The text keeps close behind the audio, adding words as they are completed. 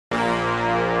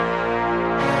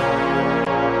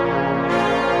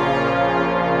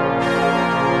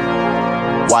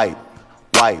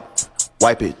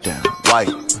wipe it down, wipe,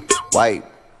 wipe,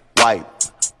 wipe,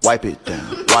 wipe it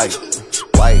down, wipe,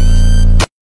 wipe.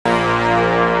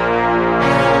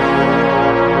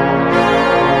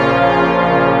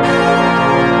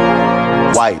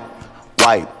 Wipe,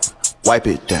 wipe, wipe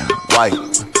it down, wipe,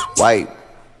 wipe,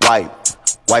 wipe,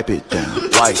 wipe it down,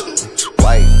 wipe,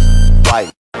 wipe,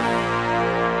 wipe.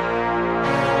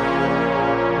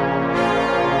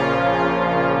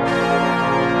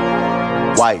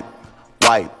 Wipe,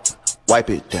 wipe, wipe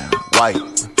it down, wipe,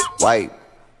 wipe,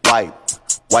 wipe,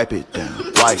 wipe it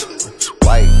down, wipe,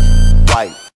 wipe,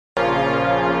 wipe.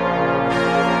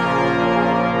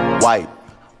 Wipe,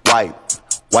 wipe,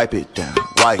 wipe it down,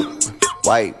 wipe,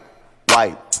 wipe,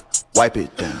 wipe, wipe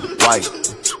it down, wipe,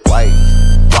 wipe,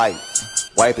 wipe,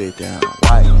 wipe it down,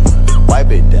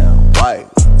 wipe it down, wipe.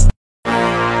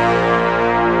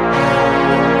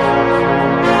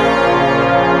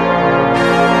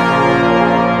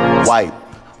 Wipe,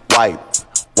 wipe,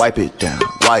 wipe it down,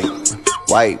 wipe,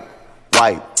 wipe,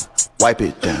 wipe, wipe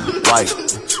it down, wipe,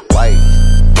 wipe,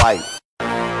 wipe.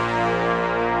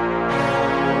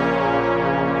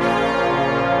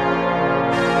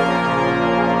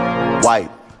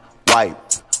 Wipe, wipe,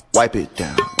 wipe it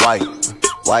down, wipe,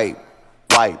 wipe,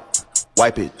 wipe,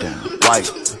 wipe it down, wipe,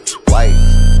 wipe,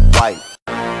 wipe.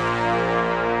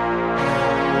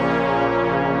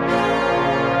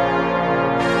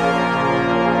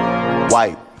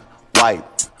 Wipe, wipe,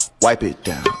 wipe it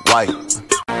down, wipe.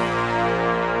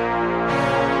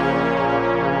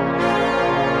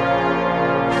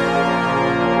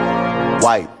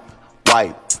 Wipe,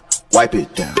 wipe, wipe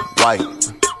it down, wipe,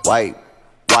 wipe,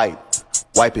 wipe,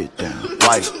 wipe it down,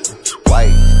 wipe,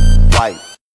 wipe, wipe.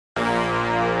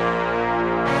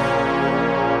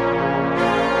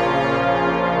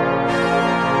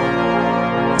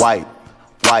 Wipe,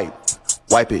 wipe,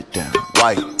 wipe it down,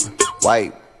 wipe,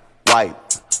 wipe, wipe,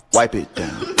 wipe it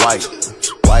down, wipe,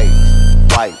 wipe,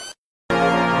 wipe.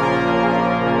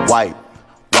 Wipe,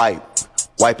 wipe,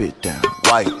 wipe it down,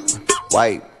 wipe,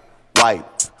 wipe, wipe,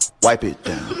 wipe it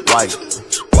down, wipe,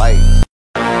 wipe.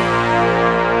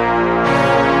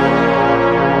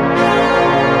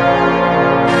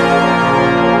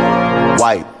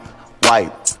 Wipe,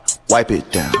 wipe, wipe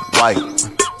it down, wipe,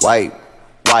 wipe,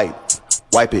 wipe,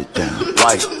 wipe it down,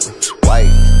 wipe,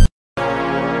 wipe.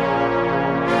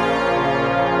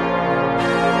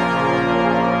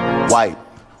 Wipe,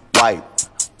 wipe,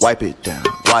 wipe it down,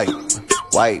 wipe,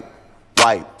 wipe,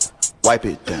 wipe, wipe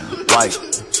it down, wipe,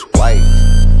 wipe,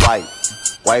 wipe,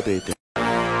 wipe it down.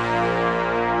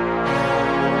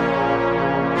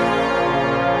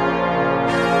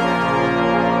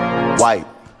 Wipe,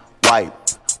 wipe,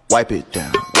 wipe it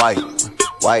down, wipe,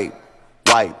 wipe,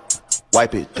 wipe,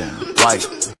 wipe it down,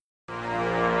 wipe.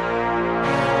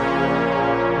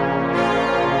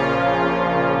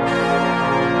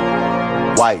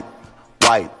 Wipe,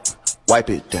 wipe, wipe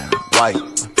it down, wipe,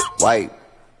 wipe,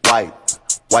 wipe,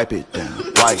 wipe it down,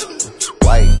 wipe,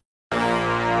 wipe.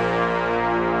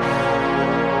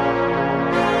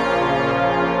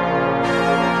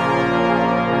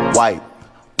 Wipe,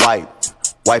 wipe,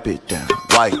 wipe it down,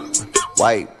 wipe,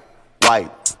 wipe,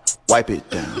 wipe, wipe it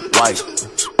down, wipe,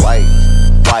 wipe,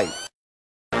 wipe.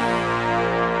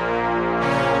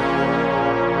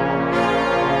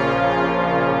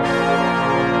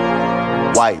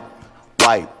 Wipe,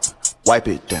 wipe, wipe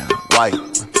it down, wipe,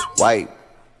 wipe,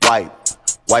 wipe,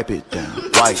 wipe it down,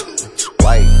 wipe,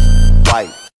 wipe,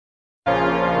 wipe.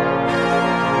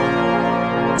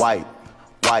 Wipe,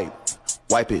 wipe,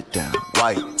 wipe it down,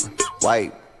 wipe,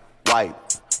 wipe, wipe,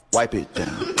 wipe it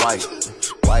down, wipe,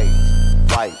 wipe,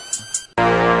 wipe.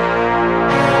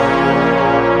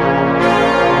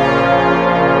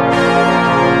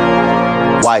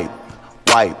 Wipe,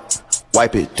 wipe,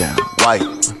 wipe it down, wipe,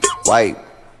 wipe,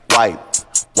 wipe,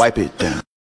 wipe it down.